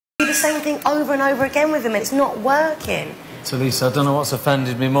Do the same thing over and over again with them. It's not working. Lisa, I don't know what's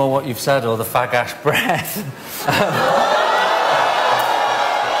offended me more, what you've said or the fag ash breath.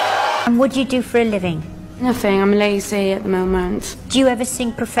 And what do you do for a living? Nothing, I'm lazy at the moment. Do you ever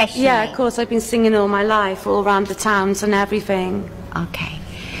sing professionally? Yeah, of course, I've been singing all my life, all around the towns and everything. Okay.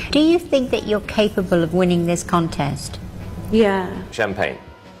 Do you think that you're capable of winning this contest? Yeah. Champagne.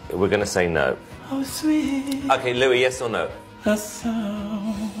 We're going to say no. Oh, sweet. OK, Louis, yes or no?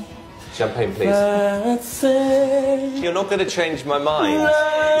 Champagne, please. You're not going to change my mind.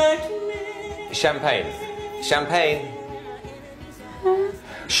 Champagne. Champagne.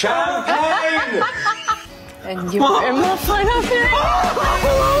 Champagne! And you put him off right up here.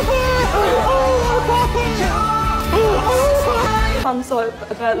 I'm sorry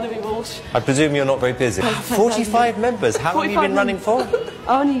about Louis Walsh. I presume you're not very busy. 45 members. How long have you been running for?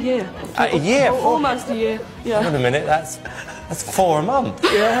 Only a year. A year? Almost a year, yeah. Wait a minute, that's 4 a month.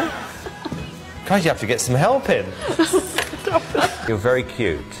 Yeah. God, you have to get some help in. You're very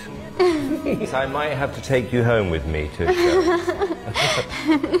cute. So I might have to take you home with me to a show.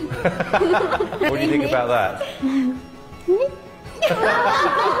 What do you think about that?